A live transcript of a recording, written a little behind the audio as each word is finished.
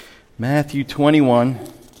Matthew 21.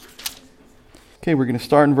 Okay, we're going to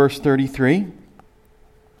start in verse 33.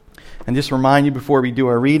 And just remind you before we do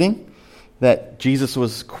our reading that Jesus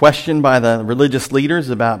was questioned by the religious leaders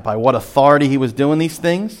about by what authority he was doing these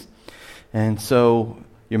things. And so,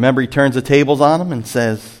 you remember he turns the tables on them and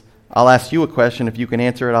says, I'll ask you a question. If you can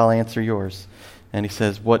answer it, I'll answer yours. And he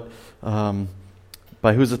says, by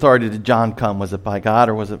whose authority did John come? Was it by God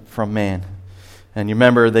or was it from man? And you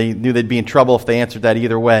remember they knew they'd be in trouble if they answered that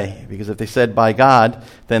either way. Because if they said by God,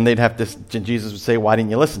 then they'd have to, Jesus would say, why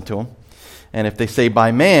didn't you listen to him? And if they say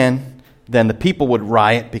by man, then the people would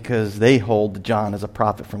riot because they hold John as a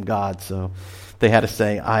prophet from God. So they had to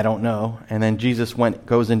say, I don't know. And then Jesus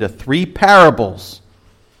goes into 3 parables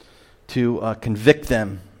to convict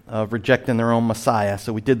them of rejecting their own Messiah.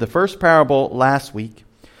 So we did the first parable last week.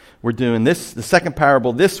 We're doing the second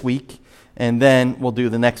parable this week. And then we'll do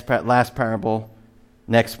the last parable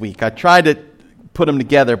next week. I tried to put them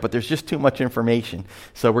together, but there's just too much information.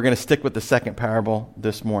 So we're going to stick with the second parable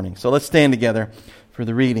this morning. So let's stand together for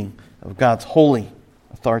the reading of God's holy,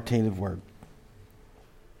 authoritative word.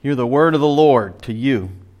 Hear the word of the Lord to you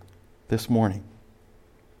this morning.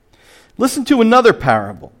 Listen to another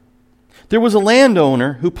parable. There was a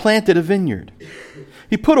landowner who planted a vineyard.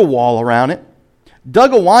 He put a wall around it,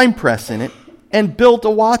 dug a winepress in it, and built a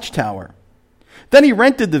watchtower. Then he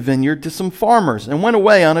rented the vineyard to some farmers and went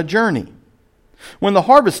away on a journey. When the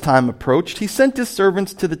harvest time approached, he sent his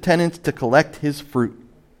servants to the tenants to collect his fruit.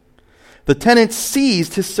 The tenants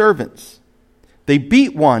seized his servants. They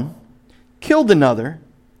beat one, killed another,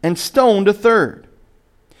 and stoned a third.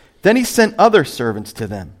 Then he sent other servants to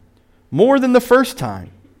them, more than the first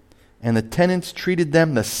time, and the tenants treated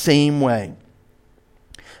them the same way.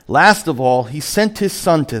 Last of all, he sent his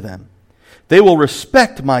son to them. They will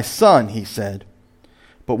respect my son, he said.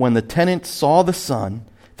 But when the tenants saw the son,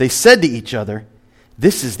 they said to each other,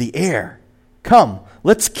 this is the heir. Come,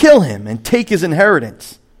 let's kill him and take his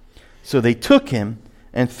inheritance. So they took him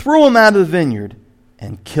and threw him out of the vineyard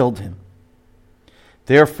and killed him.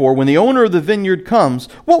 Therefore, when the owner of the vineyard comes,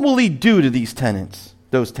 what will he do to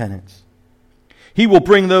those tenants? He will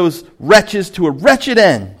bring those wretches to a wretched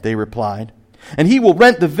end, they replied, and he will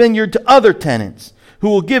rent the vineyard to other tenants, who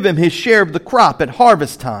will give him his share of the crop at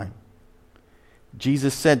harvest time.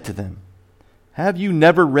 Jesus said to them, have you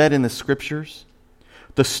never read in the Scriptures?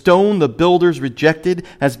 The stone the builders rejected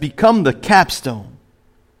has become the capstone.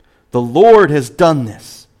 The Lord has done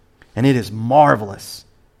this, and it is marvelous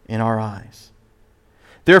in our eyes.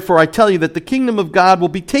 Therefore I tell you that the kingdom of God will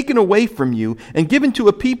be taken away from you and given to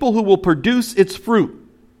a people who will produce its fruit.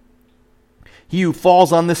 He who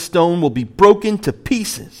falls on this stone will be broken to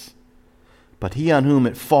pieces, but he on whom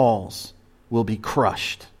it falls will be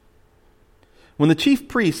crushed. When the chief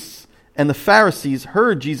priests and the Pharisees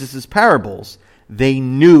heard Jesus' parables, they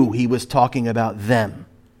knew he was talking about them.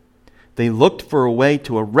 They looked for a way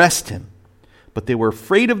to arrest him, but they were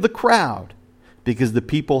afraid of the crowd because the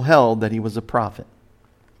people held that he was a prophet.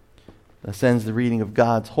 Thus ends the reading of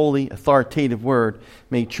God's holy, authoritative word.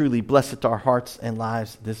 May it truly bless it to our hearts and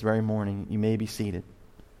lives this very morning. You may be seated.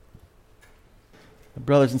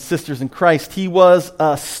 Brothers and sisters in Christ, he was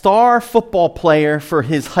a star football player for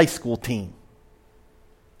his high school team.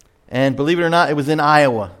 And believe it or not, it was in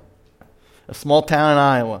Iowa, a small town in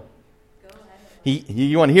Iowa.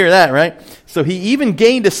 You want to hear that, right? So he even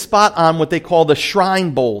gained a spot on what they call the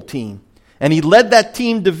Shrine Bowl team. And he led that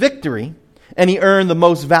team to victory, and he earned the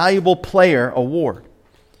Most Valuable Player award.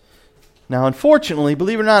 Now, unfortunately,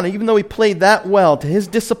 believe it or not, even though he played that well, to his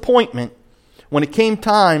disappointment, when it came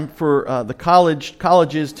time for the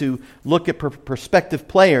colleges to look at prospective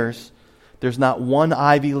players, there's not one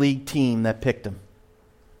Ivy League team that picked him.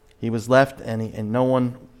 He was left, and no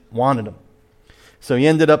one wanted him. So he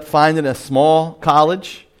ended up finding a small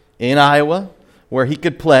college in Iowa where he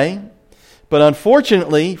could play. But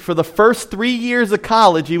unfortunately, for the first 3 years of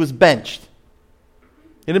college, he was benched.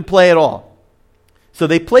 He didn't play at all. So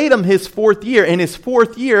they played him his 4th year. In his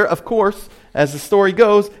 4th year, of course, as the story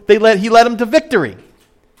goes, he led him to victory.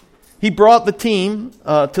 He brought the team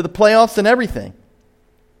to the playoffs and everything.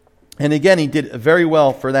 And again, he did very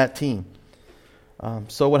well for that team.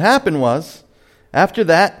 So what happened was, after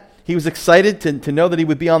that, he was excited to know that he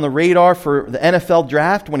would be on the radar for the NFL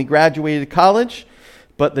draft when he graduated college.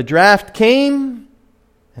 But the draft came,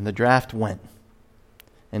 and the draft went.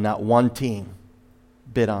 And not one team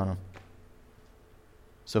bid on him.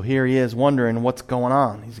 So here he is wondering what's going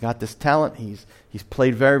on. He's got this talent. He's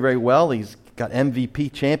played very, very well. He's got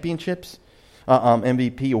MVP championships,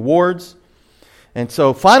 MVP awards. And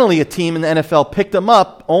so finally a team in the NFL picked him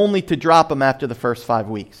up only to drop him after the first 5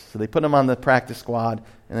 weeks. So they put him on the practice squad,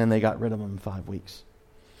 and then they got rid of him in 5 weeks.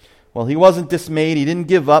 Well, he wasn't dismayed. He didn't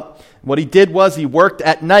give up. What he did was he worked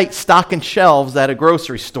at night stocking shelves at a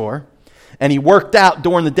grocery store, and he worked out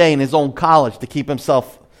during the day in his own college to keep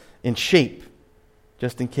himself in shape,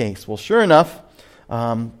 just in case. Well, sure enough,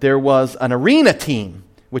 there was an arena team,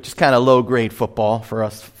 which is kind of low-grade football for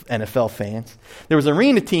us NFL fans. There was an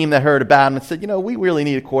arena team that heard about him and said, we really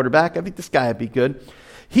need a quarterback. I think this guy would be good.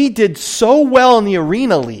 He did so well in the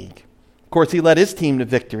arena league. Of course, he led his team to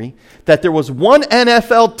victory, that there was one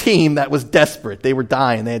NFL team that was desperate. They were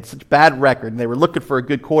dying. They had such a bad record, and they were looking for a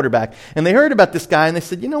good quarterback. And they heard about this guy, and they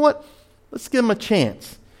said, you know what? Let's give him a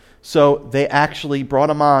chance. So they actually brought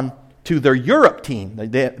him on to their Europe team.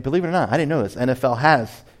 Believe it or not, I didn't know this. NFL has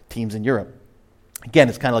teams in Europe. Again,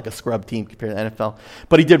 it's kind of like a scrub team compared to the NFL.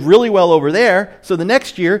 But he did really well over there. So the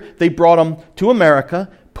next year, they brought him to America,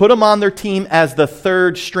 put him on their team as the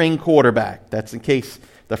third-string quarterback. That's in case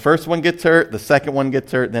the first one gets hurt, the second one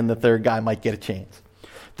gets hurt, then the third guy might get a chance.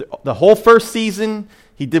 The whole first season,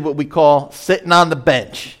 he did what we call sitting on the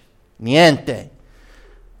bench. Niente.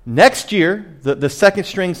 Next year, the second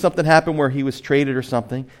string, something happened where he was traded or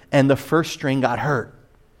something, and the first string got hurt.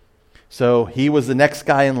 So he was the next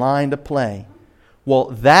guy in line to play. Well,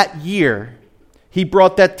 that year, he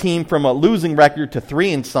brought that team from a losing record to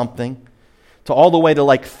 3-something to all the way to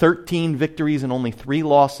like 13 victories and only 3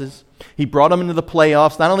 losses. He brought them into the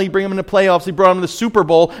playoffs. Not only did he bring them into the playoffs, he brought them to the Super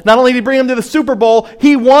Bowl. Not only did he bring them to the Super Bowl,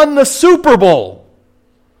 he won the Super Bowl.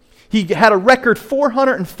 He had a record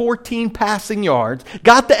 414 passing yards,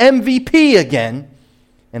 got the MVP again,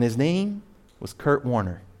 and his name was Kurt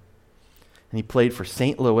Warner. And he played for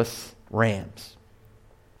St. Louis Rams.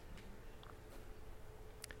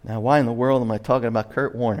 Now, why in the world am I talking about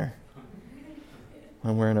Kurt Warner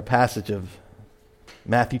when we're in a passage of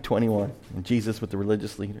Matthew 21 and Jesus with the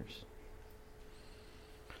religious leaders?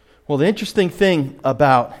 Well, the interesting thing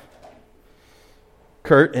about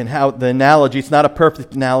Kurt and how the analogy, it's not a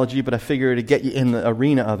perfect analogy, but I figure to get you in the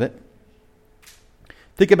arena of it.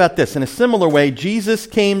 Think about this. In a similar way, Jesus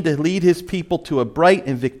came to lead his people to a bright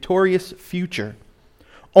and victorious future,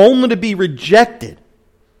 only to be rejected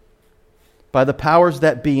by the powers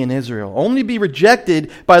that be in Israel, only to be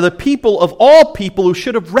rejected by the people of all people who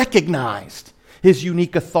should have recognized his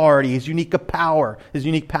unique authority, his unique power, his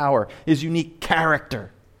unique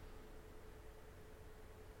character.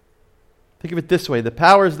 Think of it this way. The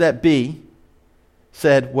powers that be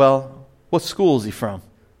said, well, what school is he from?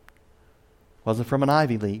 Wasn't from an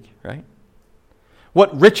Ivy League, right?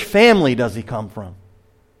 What rich family does he come from?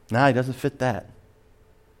 No, he doesn't fit that.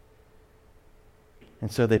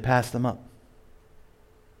 And so they passed him up.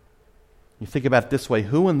 You think about it this way.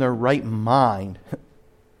 Who in their right mind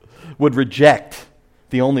would reject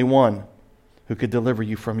the only one who could deliver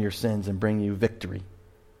you from your sins and bring you victory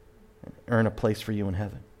and earn a place for you in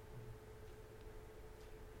heaven?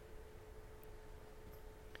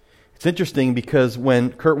 It's interesting because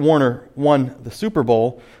when Kurt Warner won the Super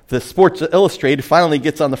Bowl, the Sports Illustrated finally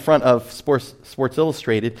gets on the front of Sports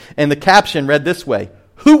Illustrated, and the caption read this way: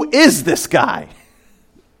 "Who is this guy?"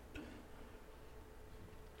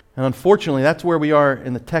 And unfortunately, that's where we are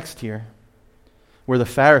in the text here, where the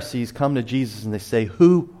Pharisees come to Jesus and they say,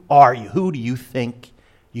 "Who are you? Who do you think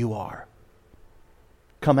you are?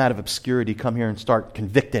 Come out of obscurity, come here and start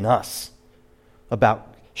convicting us about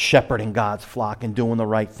shepherding God's flock and doing the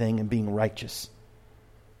right thing and being righteous."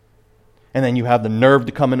 And then you have the nerve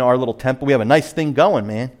to come into our little temple. We have a nice thing going,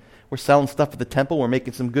 man. We're selling stuff at the temple. We're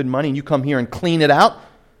making some good money. And you come here and clean it out.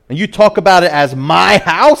 And you talk about it as my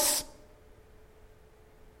house.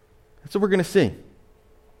 That's what we're going to see.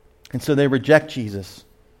 And so they reject Jesus.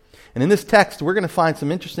 And in this text, we're going to find some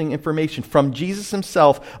interesting information from Jesus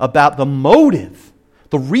himself about the motive,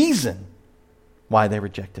 the reason why they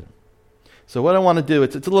rejected him. So what I want to do,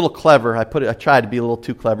 it's a little clever. I tried to be a little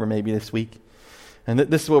too clever maybe this week. And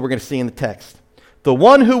this is what we're going to see in the text. The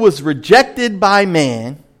one who was rejected by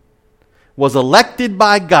man was elected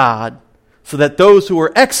by God so that those who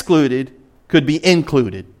were excluded could be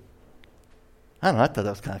included. I don't know, I thought that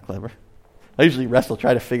was kind of clever. I usually wrestle,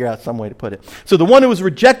 try to figure out some way to put it. So the one who was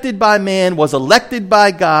rejected by man was elected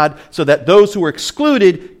by God so that those who were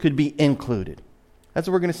excluded could be included. That's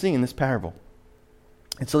what we're going to see in this parable.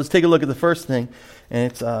 And so let's take a look at the first thing,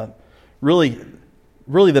 and it's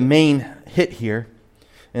really the main hit here,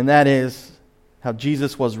 and that is how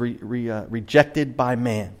Jesus was rejected by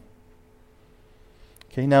man.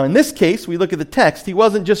 Okay, now in this case, we look at the text, he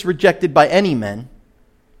wasn't just rejected by any men,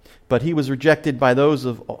 but he was rejected by those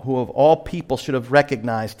who of all people should have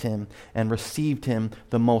recognized him and received him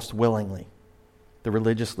the most willingly, the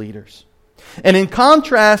religious leaders. And in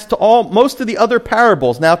contrast to most of the other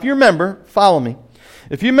parables, now if you remember, follow me,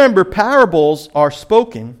 if you remember, parables are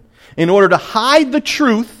spoken in order to hide the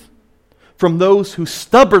truth from those who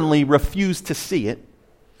stubbornly refuse to see it,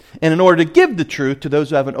 and in order to give the truth to those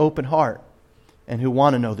who have an open heart and who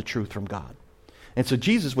want to know the truth from God. And so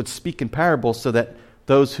Jesus would speak in parables so that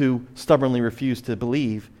those who stubbornly refuse to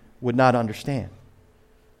believe would not understand.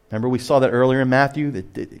 Remember, we saw that earlier in Matthew,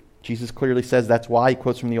 that Jesus clearly says that's why. He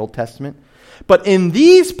quotes from the Old Testament. But in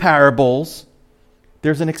these parables,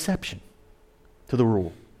 there's an exception to the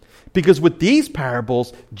rule. Because with these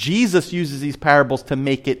parables, Jesus uses these parables to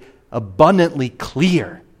make it abundantly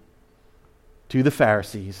clear to the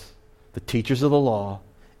Pharisees, the teachers of the law,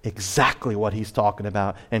 exactly what he's talking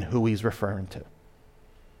about and who he's referring to.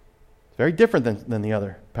 It's very different than the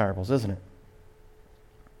other parables, isn't it?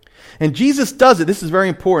 And Jesus does it. This is very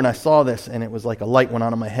important. I saw this and it was like a light went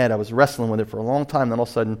on in my head. I was wrestling with it for a long time. Then all of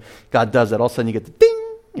a sudden, God does that. All of a sudden you get the ding.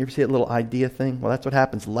 You ever see that little idea thing? Well, that's what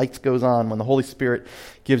happens. Lights goes on when the Holy Spirit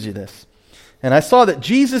gives you this. And I saw that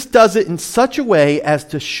Jesus does it in such a way as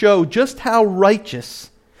to show just how righteous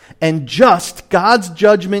and just God's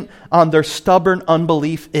judgment on their stubborn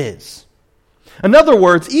unbelief is. In other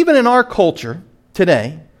words, even in our culture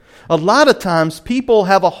today, a lot of times people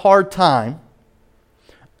have a hard time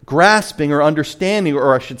grasping or understanding,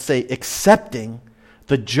 or I should say accepting,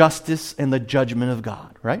 the justice and the judgment of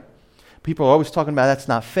God, right? People are always talking about that's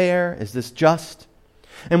not fair, is this just?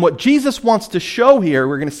 And what Jesus wants to show here,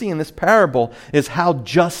 we're going to see in this parable, is how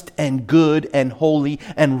just and good and holy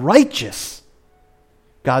and righteous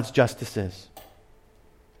God's justice is.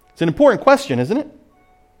 It's an important question, isn't it?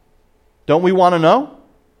 Don't we want to know?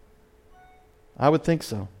 I would think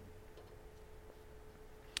so.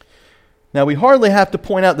 Now, we hardly have to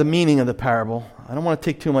point out the meaning of the parable. I don't want to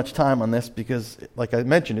take too much time on this because, like I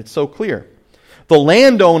mentioned, it's so clear. The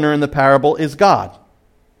landowner in the parable is God.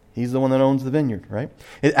 He's the one that owns the vineyard, right?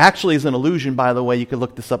 It actually is an illusion, by the way. You could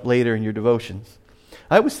look this up later in your devotions.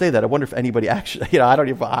 I always say that. I wonder if anybody actually, I don't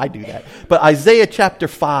even, I do that. But Isaiah chapter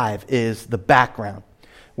 5 is the background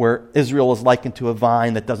where Israel is likened to a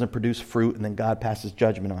vine that doesn't produce fruit, and then God passes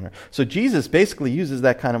judgment on her. So Jesus basically uses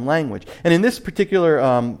that kind of language. And in this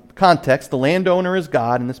particular context, the landowner is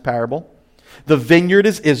God in this parable. The vineyard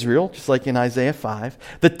is Israel, just like in Isaiah 5.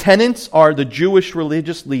 The tenants are the Jewish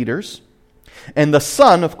religious leaders. And the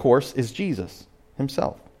son, of course, is Jesus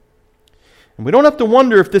himself. And we don't have to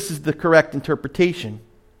wonder if this is the correct interpretation.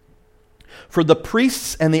 For the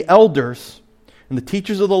priests and the elders and the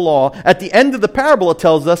teachers of the law, at the end of the parable it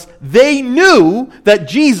tells us, they knew that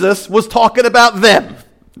Jesus was talking about them.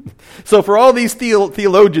 So for all these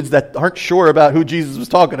theologians that aren't sure about who Jesus was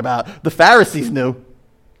talking about, the Pharisees knew,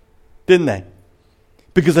 didn't they?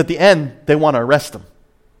 Because at the end, they want to arrest him.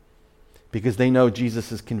 Because they know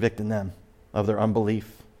Jesus is convicting them of their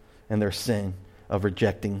unbelief and their sin of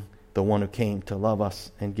rejecting the one who came to love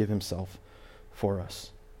us and give himself for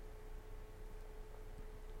us.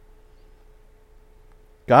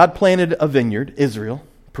 God planted a vineyard, Israel,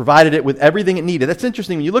 provided it with everything it needed. That's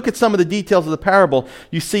interesting. When you look at some of the details of the parable,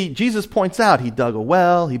 you see Jesus points out he dug a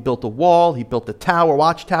well, he built a wall, he built a tower,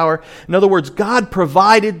 watchtower. In other words, God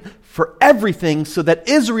provided for everything so that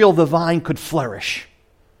Israel, the vine, could flourish.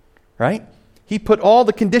 Right? He put all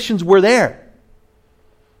the conditions were there.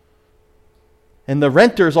 And the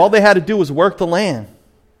renters, all they had to do was work the land.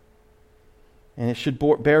 And it should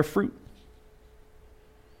bear fruit.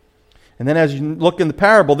 And then as you look in the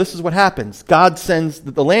parable, this is what happens. God sends,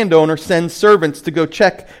 the landowner sends servants to go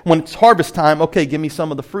check when it's harvest time. Okay, give me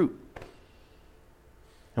some of the fruit.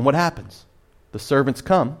 And what happens? The servants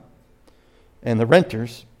come, and the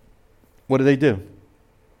renters, what do?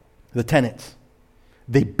 The tenants.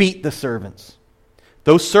 They beat the servants.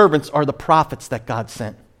 Those servants are the prophets that God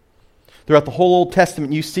sent. Throughout the whole Old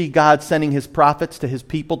Testament, you see God sending his prophets to his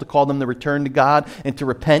people to call them to return to God and to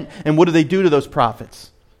repent. And what do they do to those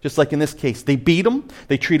prophets? Just like in this case, they beat them,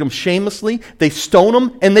 they treat them shamelessly, they stone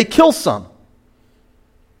them, and they kill some.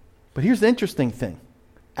 But here's the interesting thing.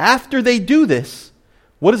 After they do this,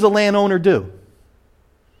 what does the landowner do?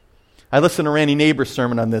 I listened to Randy Neighbor's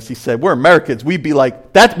sermon on this. He said, we're Americans. We'd be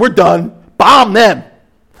like, we're done. Bomb them.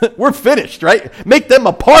 We're finished, right? Make them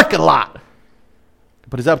a parking lot.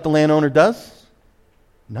 But is that what the landowner does?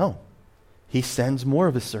 No. He sends more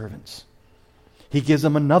of his servants. He gives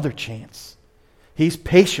them another chance. He's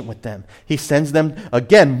patient with them. He sends them,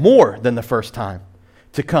 again, more than the first time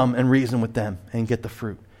to come and reason with them and get the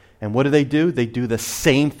fruit. And what do? They do the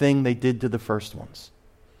same thing they did to the first ones.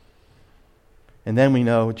 And then we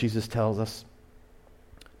know, Jesus tells us,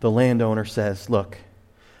 the landowner says, look,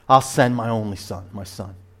 I'll send my only son, my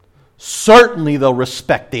son. Certainly they'll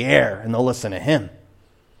respect the heir and they'll listen to him.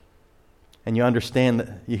 And you understand that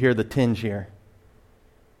you hear the tinge here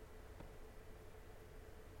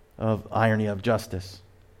of irony of justice.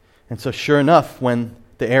 And so sure enough, when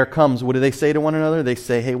the heir comes, what do they say to one another? They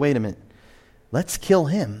say, hey, wait a minute. Let's kill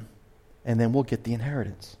him, and then we'll get the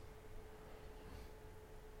inheritance.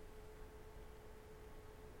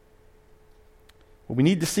 What we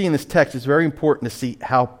need to see in this text is very important to see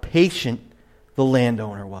how patient the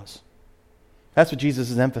landowner was. That's what Jesus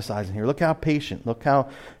is emphasizing here. Look how patient. Look how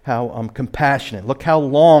compassionate. Look how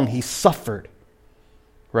long he suffered,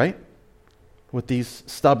 right? With these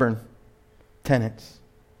stubborn tenants.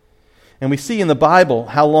 And we see in the Bible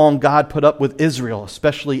how long God put up with Israel,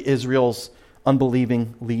 especially Israel's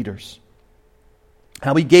unbelieving leaders.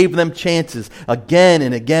 How he gave them chances again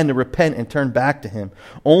and again to repent and turn back to him,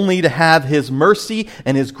 only to have his mercy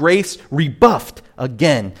and his grace rebuffed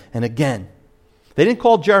again and again. They didn't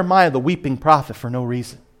call Jeremiah the weeping prophet for no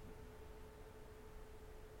reason.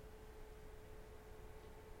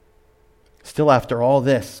 Still, after all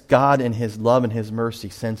this, God in his love and his mercy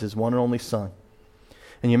sends his one and only Son.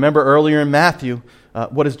 And you remember earlier in Matthew,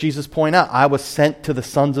 what does Jesus point out? I was sent to the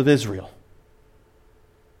sons of Israel.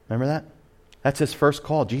 Remember that? That's his first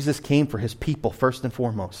call. Jesus came for his people first and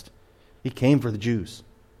foremost. He came for the Jews.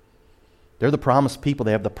 They're the promised people.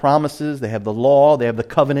 They have the promises, they have the law, they have the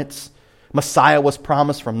covenants. Messiah was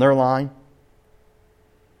promised from their line.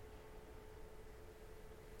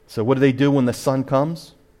 So what do they do when the Son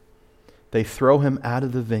comes? They throw him out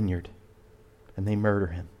of the vineyard and they murder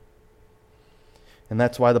him. And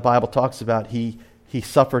that's why the Bible talks about he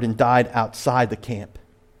suffered and died outside the camp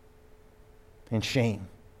in shame.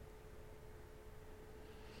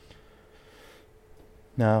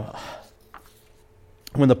 Now,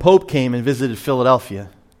 when the Pope came and visited Philadelphia,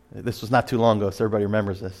 this was not too long ago, so everybody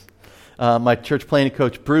remembers this. My church planning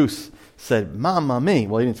coach, Bruce, said, Mamma mia.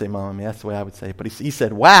 Well, he didn't say Mamma mia, that's the way I would say it. But he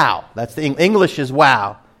said, wow. That's the English is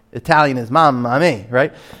wow. Italian is Mamma mia,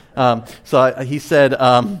 right? He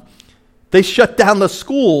said, they shut down the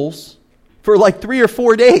schools for like 3 or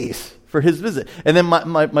 4 days for his visit. And then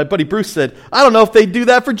my buddy Bruce said, I don't know if they'd do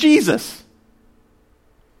that for Jesus.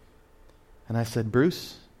 And I said,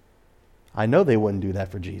 Bruce, I know they wouldn't do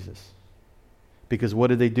that for Jesus. Because what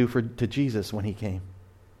did they do to Jesus when he came?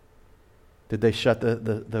 Did they shut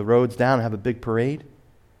the roads down and have a big parade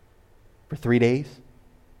for 3 days?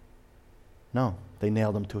 No, they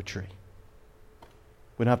nailed him to a tree.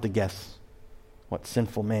 We don't have to guess what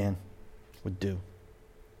sinful man would do.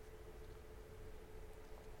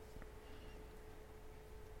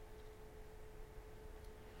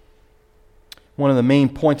 One of the main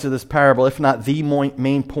points of this parable, if not the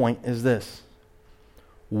main point, is this.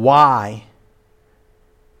 Why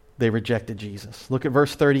they rejected Jesus. Look at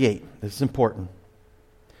verse 38. This is important.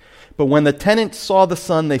 But when the tenants saw the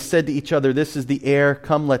son, they said to each other, this is the heir.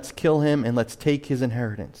 Come, let's kill him and let's take his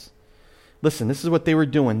inheritance. Listen, this is what they were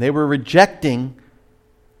doing. They were rejecting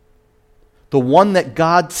the one that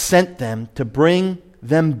God sent them to bring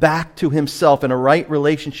them back to himself in a right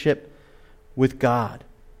relationship with God.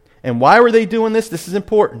 And why were they doing this? This is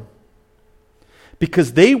important.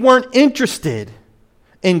 Because they weren't interested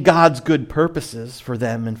in God's good purposes for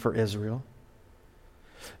them and for Israel.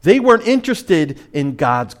 They weren't interested in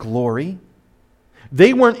God's glory.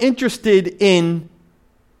 They weren't interested in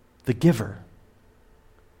the giver.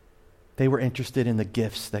 They were interested in the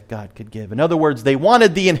gifts that God could give. In other words, they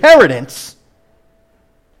wanted the inheritance,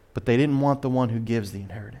 but they didn't want the one who gives the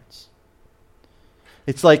inheritance.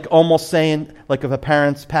 It's like almost saying, like if a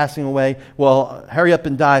parent's passing away, well, hurry up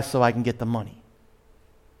and die so I can get the money.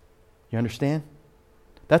 You understand?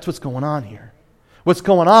 That's what's going on here. What's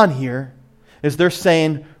going on here is they're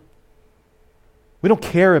saying, we don't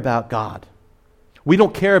care about God. We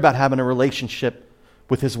don't care about having a relationship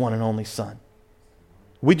with his one and only Son.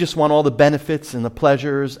 We just want all the benefits and the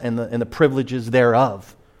pleasures and the privileges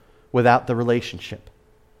thereof without the relationship.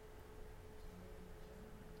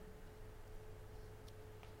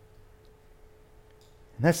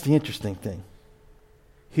 And that's the interesting thing.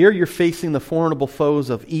 Here you're facing the formidable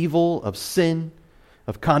foes of evil, of sin,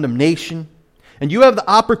 of condemnation. And you have the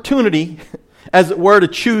opportunity, as it were, to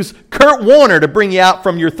choose Kurt Warner to bring you out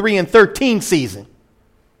from your 3-13 season.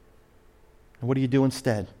 And what do you do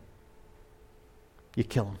instead? You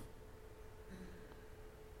kill him.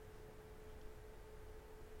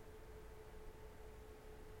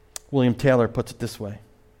 William Taylor puts it this way.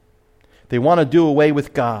 They want to do away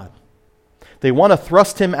with God. They want to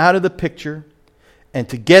thrust him out of the picture and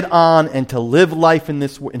to get on and to live life in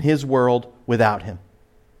his world without him.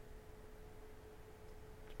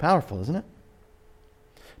 It's powerful, isn't it?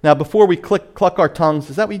 Now, before we cluck our tongues,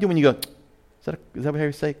 is that what you do when you go, is that what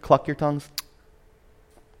you say? Cluck your tongues?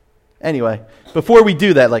 Anyway, before we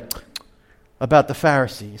do that, like about the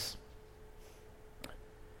Pharisees,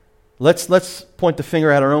 Let's point the finger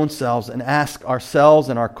at our own selves and ask ourselves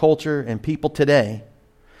and our culture and people today,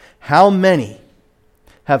 how many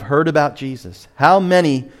have heard about Jesus? How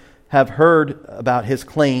many have heard about his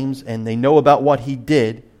claims and they know about what he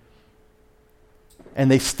did, and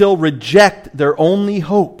they still reject their only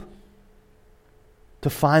hope to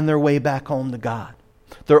find their way back home to God?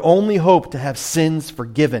 Their only hope to have sins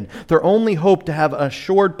forgiven. Their only hope to have an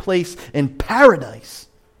assured place in paradise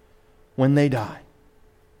when they die.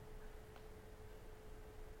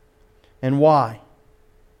 And why?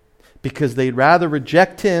 Because they'd rather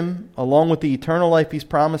reject him along with the eternal life he's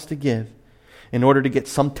promised to give in order to get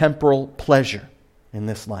some temporal pleasure in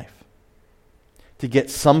this life. To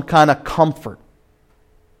get some kind of comfort,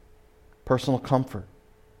 personal comfort,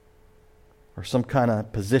 or some kind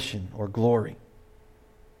of position or glory.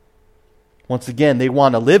 Once again, they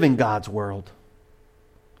want to live in God's world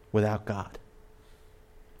without God.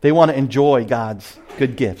 They want to enjoy God's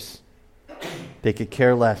good gifts. They could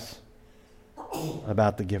care less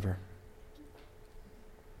about the giver.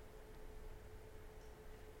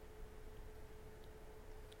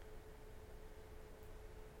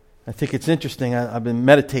 I think it's interesting. I've been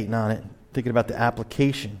meditating on it, thinking about the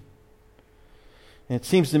application. And it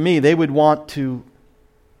seems to me they would want to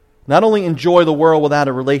not only enjoy the world without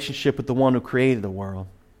a relationship with the one who created the world,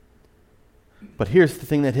 but here's the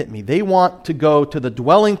thing that hit me. They want to go to the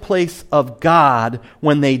dwelling place of God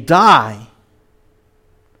when they die,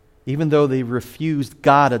 even though they refused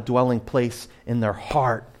God a dwelling place in their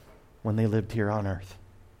heart when they lived here on earth.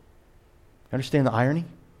 Understand the irony?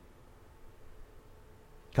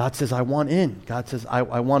 God says, I want in. God says, I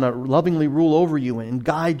want to lovingly rule over you and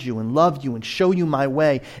guide you and love you and show you my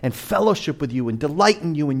way and fellowship with you and delight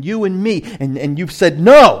in you and me. And you've said,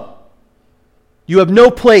 no. You have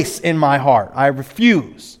no place in my heart. I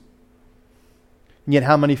refuse. And yet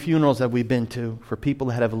how many funerals have we been to for people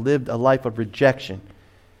that have lived a life of rejection?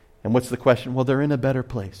 And what's the question? Well, they're in a better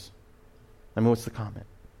place. I mean, what's the comment?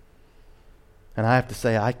 And I have to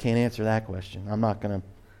say, I can't answer that question. I'm not going to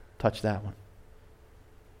touch that one.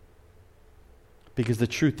 Because the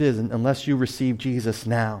truth is, unless you receive Jesus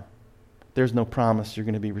now, there's no promise you're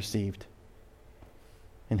going to be received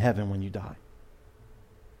in heaven when you die.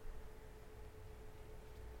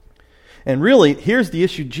 And really, here's the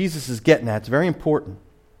issue Jesus is getting at. It's very important.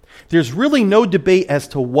 There's really no debate as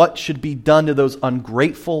to what should be done to those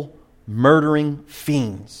ungrateful, murdering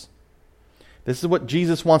fiends. This is what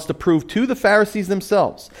Jesus wants to prove to the Pharisees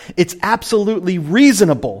themselves. It's absolutely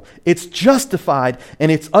reasonable, it's justified,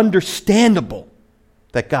 and it's understandable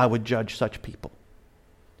that God would judge such people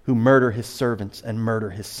who murder his servants and murder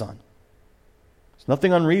his son. There's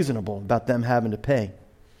nothing unreasonable about them having to pay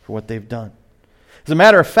for what they've done. As a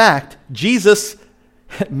matter of fact, Jesus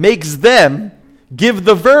makes them give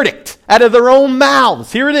the verdict out of their own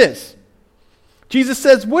mouths. Here it is. Jesus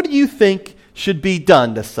says, what do you think should be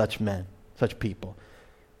done to such men, such people?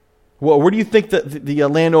 Well, what do you think that the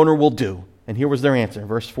landowner will do? And here was their answer,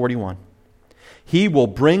 verse 41. He will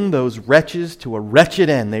bring those wretches to a wretched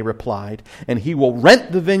end, they replied, and he will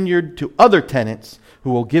rent the vineyard to other tenants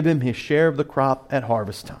who will give him his share of the crop at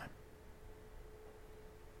harvest time.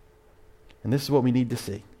 And this is what we need to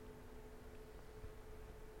see.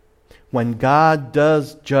 When God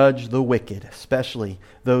does judge the wicked, especially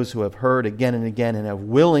those who have heard again and again and have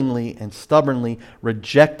willingly and stubbornly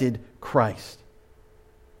rejected Christ,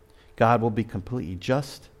 God will be completely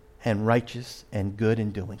just and righteous and good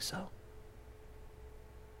in doing so.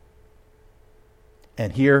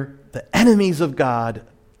 And here, the enemies of God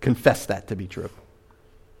confess that to be true.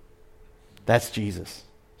 That's Jesus.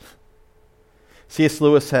 C.S.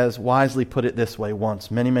 Lewis has wisely put it this way once,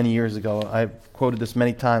 many, many years ago. I've quoted this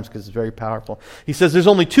many times because it's very powerful. He says, there's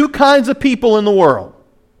only two kinds of people in the world.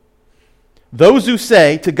 Those who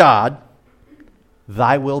say to God,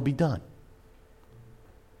 thy will be done.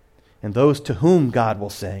 And those to whom God will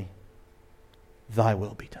say, thy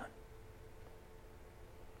will be done.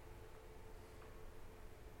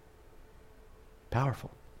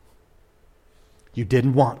 Powerful. You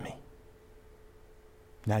didn't want me.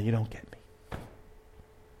 Now you don't get me.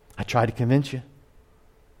 I tried to convince you.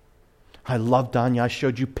 I loved on you. I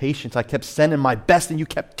showed you patience. I kept sending my best and you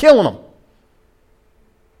kept killing them.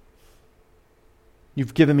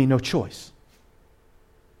 You've given me no choice.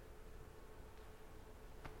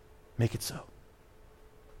 Make it so.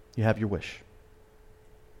 You have your wish.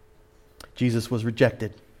 Jesus was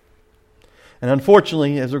rejected. And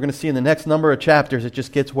unfortunately, as we're going to see in the next number of chapters, it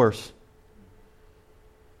just gets worse.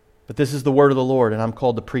 But this is the word of the Lord, and I'm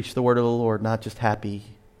called to preach the word of the Lord, not just happy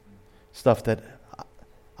stuff that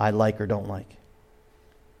I like or don't like.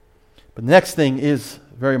 But the next thing is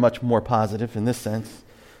very much more positive in this sense.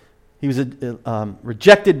 He was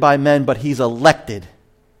rejected by men, but he's elected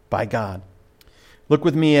by God. Look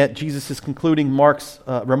with me at Jesus' concluding remarks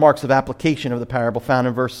of application of the parable found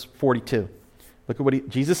in verse 42. Look at what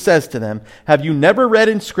Jesus says to them. Have you never read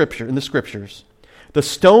in the Scriptures, the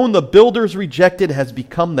stone the builders rejected has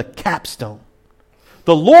become the capstone.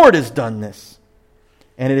 The Lord has done this,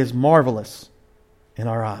 and it is marvelous in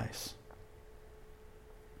our eyes.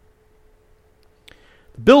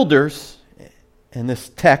 The builders, in this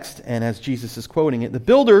text, and as Jesus is quoting it, the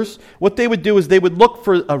builders, what they would do is they would look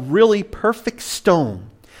for a really perfect stone.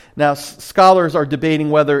 Now, scholars are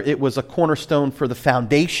debating whether it was a cornerstone for the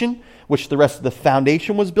foundation, which the rest of the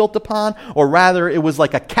foundation was built upon, or rather it was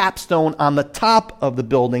like a capstone on the top of the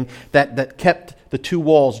building that kept the two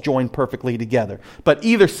walls joined perfectly together. But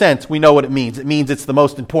either sense, we know what it means. It means it's the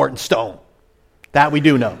most important stone. That we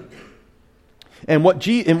do know. And what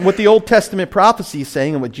the Old Testament prophecy is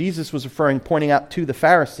saying, and what Jesus was pointing out to the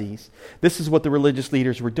Pharisees, this is what the religious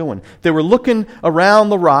leaders were doing. They were looking around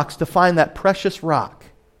the rocks to find that precious rock.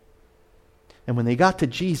 And when they got to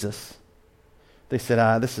Jesus, they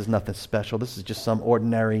said, this is nothing special. This is just some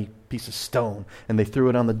ordinary piece of stone. And they threw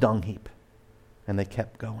it on the dung heap. And they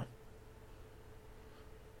kept going.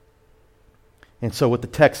 And so what the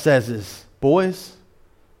text says is, boys,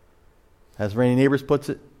 as Rainy Neighbors puts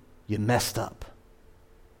it, you messed up.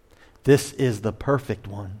 This is the perfect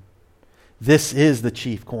one. This is the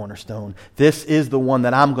chief cornerstone. This is the one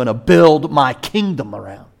that I'm going to build my kingdom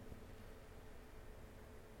around.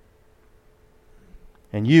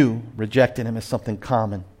 And you rejected him as something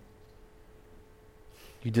common.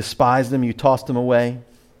 You despised him. You tossed him away.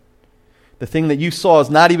 The thing that you saw is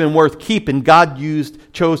not even worth keeping, God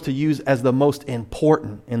chose to use as the most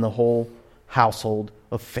important in the whole household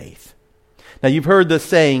of faith. Now you've heard the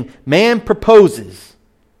saying, man proposes,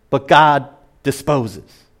 but God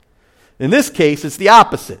disposes. In this case, it's the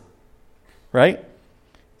opposite, right?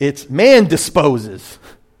 It's man disposes,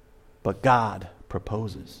 but God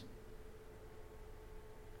proposes.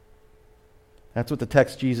 That's what the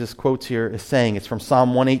text Jesus quotes here is saying. It's from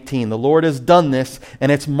Psalm 118. The Lord has done this, and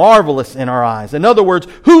it's marvelous in our eyes. In other words,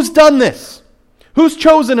 who's done this? Who's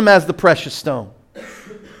chosen him as the precious stone?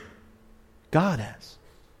 God has.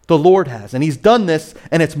 The Lord has. And he's done this,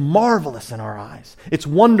 and it's marvelous in our eyes. It's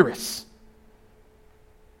wondrous.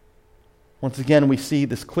 Once again, we see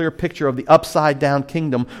this clear picture of the upside-down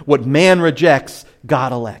kingdom. What man rejects,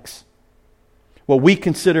 God elects. What we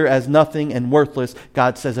consider as nothing and worthless,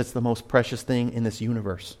 God says it's the most precious thing in this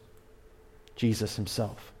universe. Jesus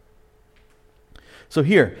himself. So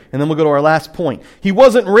here, and then we'll go to our last point. He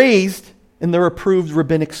wasn't raised in their approved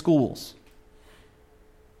rabbinic schools.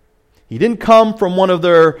 He didn't come from one of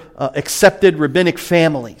their accepted rabbinic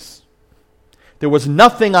families. There was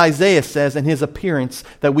nothing, Isaiah says, in his appearance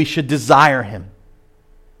that we should desire him.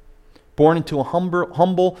 Born into a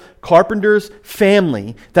humble carpenter's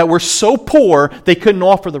family that were so poor they couldn't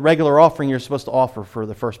offer the regular offering you're supposed to offer for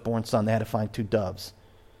the firstborn son. They had to find 2 doves,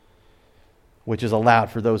 which is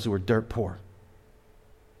allowed for those who are dirt poor.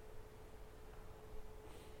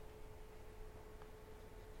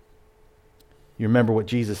 You remember what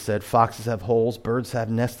Jesus said, foxes have holes, birds have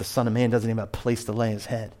nests, the Son of Man doesn't even have a place to lay his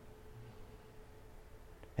head.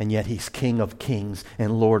 And yet he's King of kings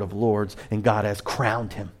and Lord of lords, and God has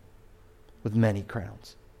crowned him with many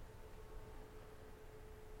crowns.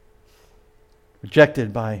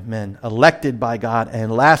 Rejected by men, elected by God,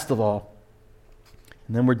 and last of all,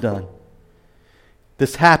 and then we're done.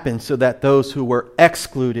 This happened so that those who were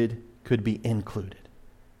excluded could be included.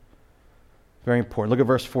 Very important. Look at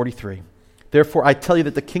verse 43. Therefore, I tell you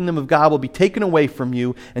that the kingdom of God will be taken away from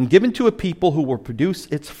you and given to a people who will produce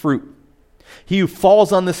its fruit. He who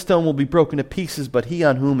falls on this stone will be broken to pieces, but he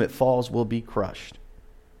on whom it falls will be crushed.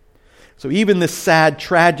 So even this sad,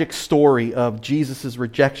 tragic story of Jesus'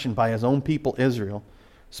 rejection by his own people, Israel,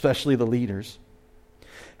 especially the leaders,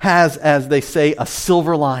 has, as they say, a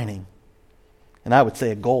silver lining. And I would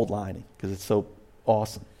say a gold lining, because it's so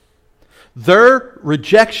awesome. Their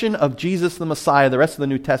rejection of Jesus the Messiah, the rest of the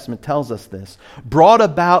New Testament tells us this, brought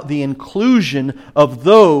about the inclusion of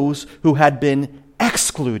those who had been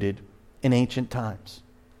excluded in ancient times.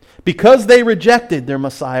 Because they rejected their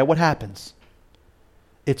Messiah, what happens?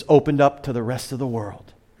 It's opened up to the rest of the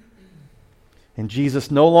world. And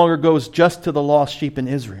Jesus no longer goes just to the lost sheep in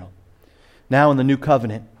Israel. Now in the new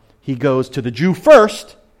covenant, he goes to the Jew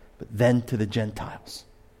first, but then to the Gentiles.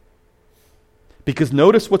 Because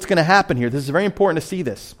notice what's going to happen here. This is very important to see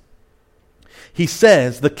this. He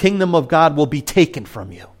says the kingdom of God will be taken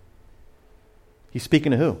from you. He's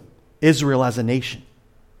speaking to who? Israel as a nation.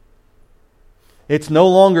 It's no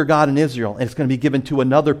longer God in Israel, and it's going to be given to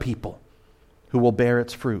another people who will bear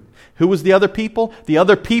its fruit. Who was the other people? The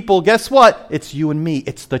other people, guess what? It's you and me.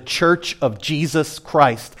 It's the church of Jesus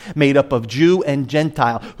Christ, made up of Jew and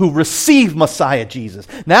Gentile, who receive Messiah Jesus.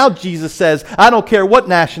 Now Jesus says, I don't care what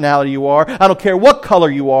nationality you are. I don't care what color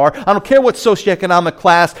you are. I don't care what socioeconomic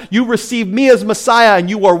class. You receive me as Messiah, and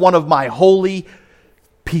you are one of my holy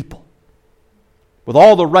people, with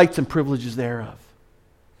all the rights and privileges thereof.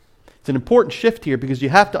 It's an important shift here, because you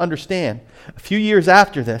have to understand, a few years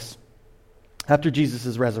after this, after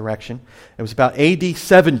Jesus' resurrection, it was about AD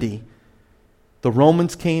 70, the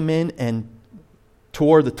Romans came in and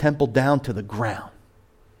tore the temple down to the ground,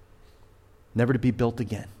 never to be built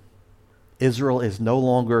again. Israel is no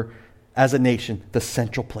longer, as a nation, the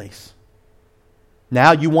central place.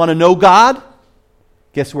 Now you want to know God?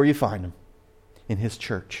 Guess where you find Him? In His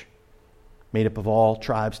church, made up of all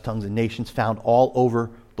tribes, tongues, and nations, found all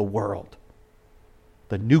over the world.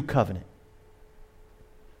 The new covenant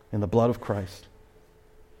in the blood of Christ.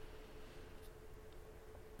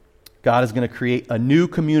 God is going to create a new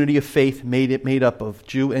community of faith made up of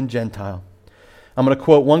Jew and Gentile. I'm going to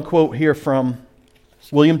quote one quote here from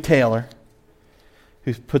William Taylor,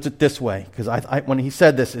 who puts it this way, because when he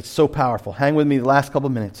said this, it's so powerful. Hang with me the last couple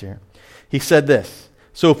of minutes here. He said this: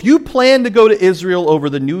 so if you plan to go to Israel over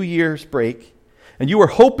the New Year's break, and you were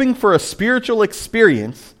hoping for a spiritual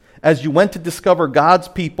experience as you went to discover God's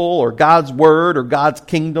people or God's word or God's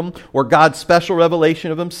kingdom or God's special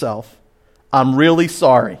revelation of Himself, I'm really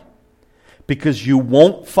sorry, because you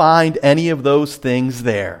won't find any of those things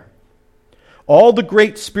there. All the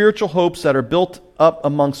great spiritual hopes that are built up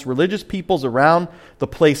amongst religious peoples around the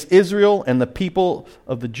place Israel and the people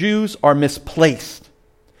of the Jews are misplaced.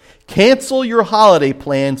 Cancel your holiday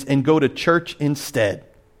plans and go to church instead,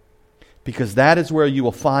 because that is where you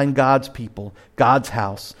will find God's people, God's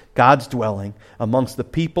house, God's dwelling, amongst the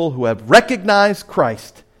people who have recognized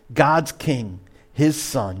Christ, God's King, His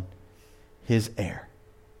Son, His heir.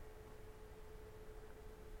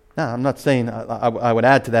 Now, I'm not saying, I would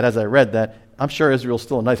add to that as I read that, I'm sure Israel's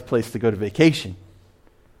still a nice place to go to vacation,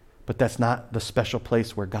 but that's not the special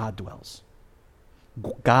place where God dwells.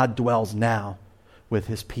 God dwells now with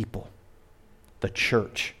His people, the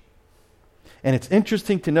church. And it's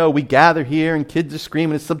interesting to know we gather here and kids are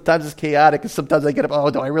screaming, and sometimes it's chaotic, and sometimes I get up,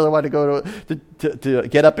 oh, do I really want to go to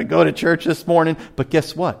get up and go to church this morning? But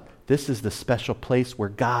guess what? This is the special place where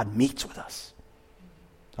God meets with us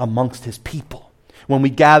amongst His people. When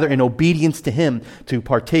we gather in obedience to Him to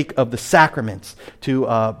partake of the sacraments,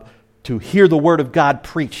 to hear the Word of God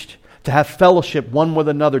preached, to have fellowship one with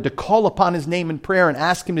another, to call upon His name in prayer and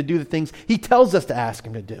ask Him to do the things He tells us to ask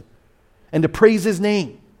Him to do, and to praise His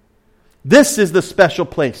name. This is the special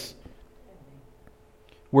place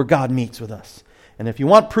where God meets with us. And if you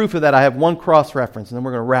want proof of that, I have one cross-reference, and then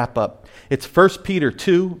we're going to wrap up. It's 1 Peter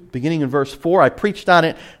 2, beginning in verse 4. I preached on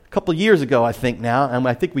it a couple of years ago, I think now, and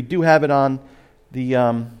I think we do have it on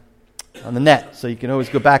the net, so you can always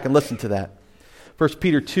go back and listen to that. 1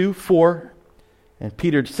 Peter 2, 4, and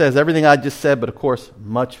Peter says everything I just said, but of course,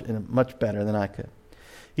 much better than I could.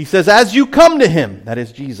 He says, as you come to Him, that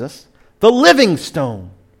is Jesus, the living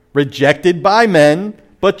stone, rejected by men,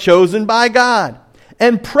 but chosen by God,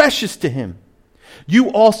 and precious to Him. You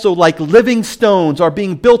also, like living stones, are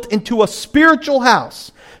being built into a spiritual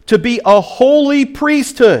house to be a holy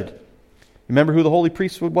priesthood. Remember who the holy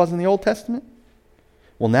priesthood was in the Old Testament?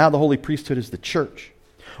 Well, now the holy priesthood is the church,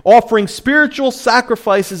 offering spiritual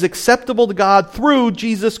sacrifices acceptable to God through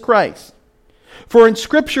Jesus Christ. For in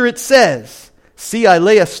Scripture it says, see, I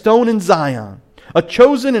lay a stone in Zion, a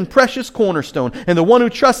chosen and precious cornerstone, and the one who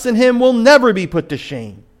trusts in Him will never be put to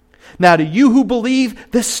shame. Now to you who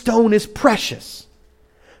believe, this stone is precious.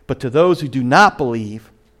 But to those who do not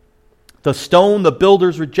believe, the stone the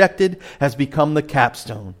builders rejected has become the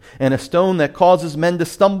capstone, and a stone that causes men to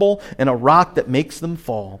stumble, and a rock that makes them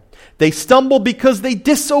fall. They stumble because they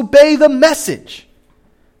disobey the message,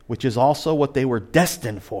 which is also what they were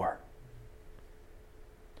destined for.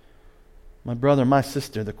 My brother, my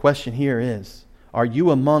sister, the question here is, are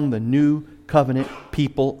you among the new covenant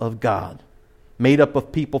people of God, made up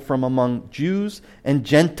of people from among Jews and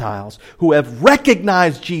Gentiles who have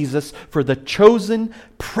recognized Jesus for the chosen,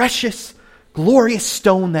 precious, glorious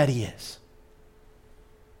stone that He is?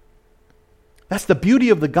 That's the beauty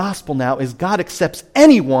of the gospel now, is God accepts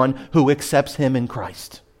anyone who accepts Him in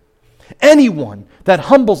Christ. Anyone that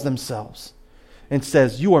humbles themselves and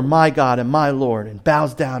says, you are my God and my Lord, and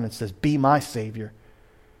bows down and says, be my Savior.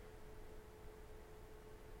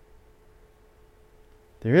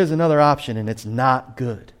 There is another option, and it's not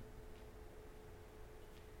good.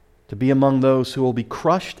 To be among those who will be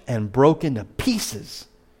crushed and broken to pieces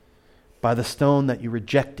by the stone that you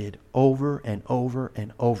rejected over and over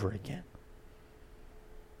and over again.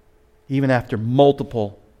 Even after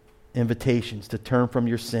multiple invitations to turn from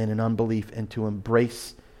your sin and unbelief and to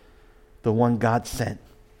embrace the one God sent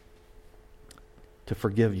to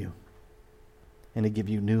forgive you and to give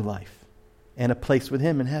you new life and a place with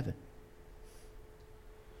Him in heaven.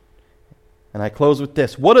 And I close with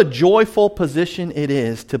this. What a joyful position it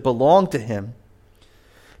is to belong to Him,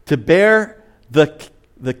 to bear the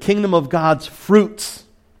kingdom of God's fruits.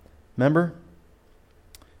 Remember?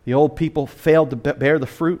 The old people failed to bear the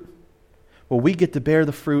fruit. Well, we get to bear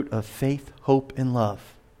the fruit of faith, hope, and love,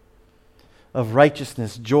 of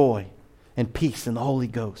righteousness, joy, and peace in the Holy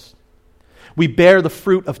Ghost. We bear the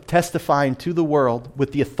fruit of testifying to the world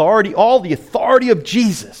with the authority, all the authority of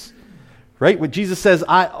Jesus. Right? When Jesus says,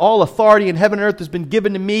 all authority in heaven and earth has been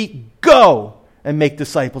given to me, go and make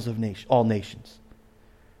disciples of all nations.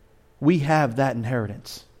 We have that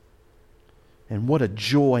inheritance. And what a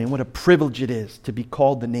joy and what a privilege it is to be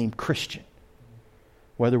called the name Christian,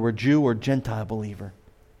 whether we're Jew or Gentile believer.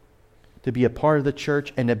 To be a part of the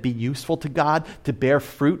church and to be useful to God, to bear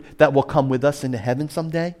fruit that will come with us into heaven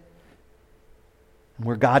someday. And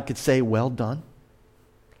where God could say, well done.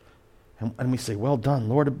 And we say, well done,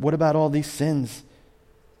 Lord, what about all these sins?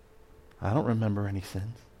 I don't remember any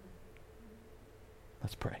sins.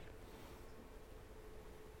 Let's pray.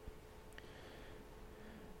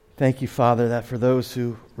 Thank you, Father, that for those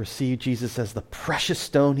who receive Jesus as the precious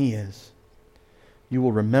stone He is, you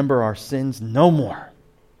will remember our sins no more.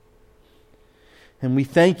 And we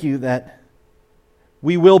thank you that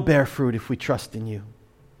we will bear fruit if we trust in you.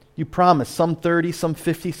 You promise some 30, some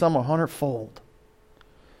 50, some 100-fold.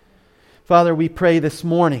 Father, we pray this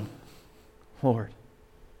morning, Lord,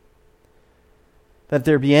 that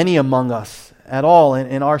there be any among us at all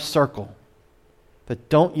in our circle that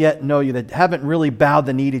don't yet know you, that haven't really bowed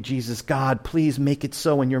the knee to Jesus. God, please make it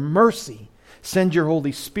so in your mercy. Send your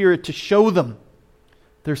Holy Spirit to show them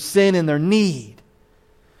their sin and their need.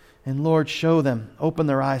 And Lord, show them, open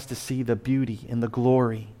their eyes to see the beauty and the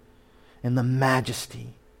glory and the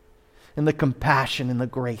majesty and the compassion and the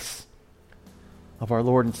grace of our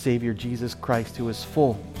Lord and Savior Jesus Christ, who is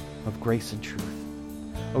full of grace and truth.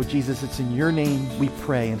 Oh Jesus, it's in your name we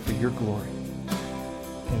pray and for your glory.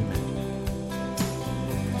 Amen.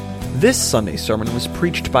 This Sunday sermon was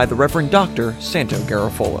preached by the Reverend Dr. Santo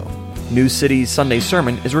Garofolo. New City's Sunday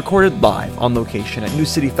sermon is recorded live on location at New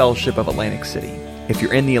City Fellowship of Atlantic City. If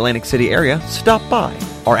you're in the Atlantic City area, stop by.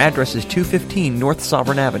 Our address is 215 North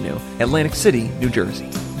Sovereign Avenue, Atlantic City, New Jersey.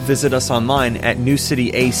 Visit us online at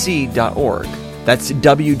newcityac.org. That's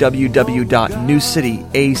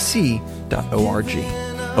www.newcityac.org.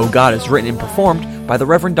 Oh God is written and performed by the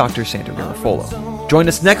Reverend Dr. Santo Garofolo. Join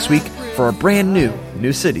us next week for a brand new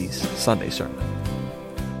New Cities Sunday sermon.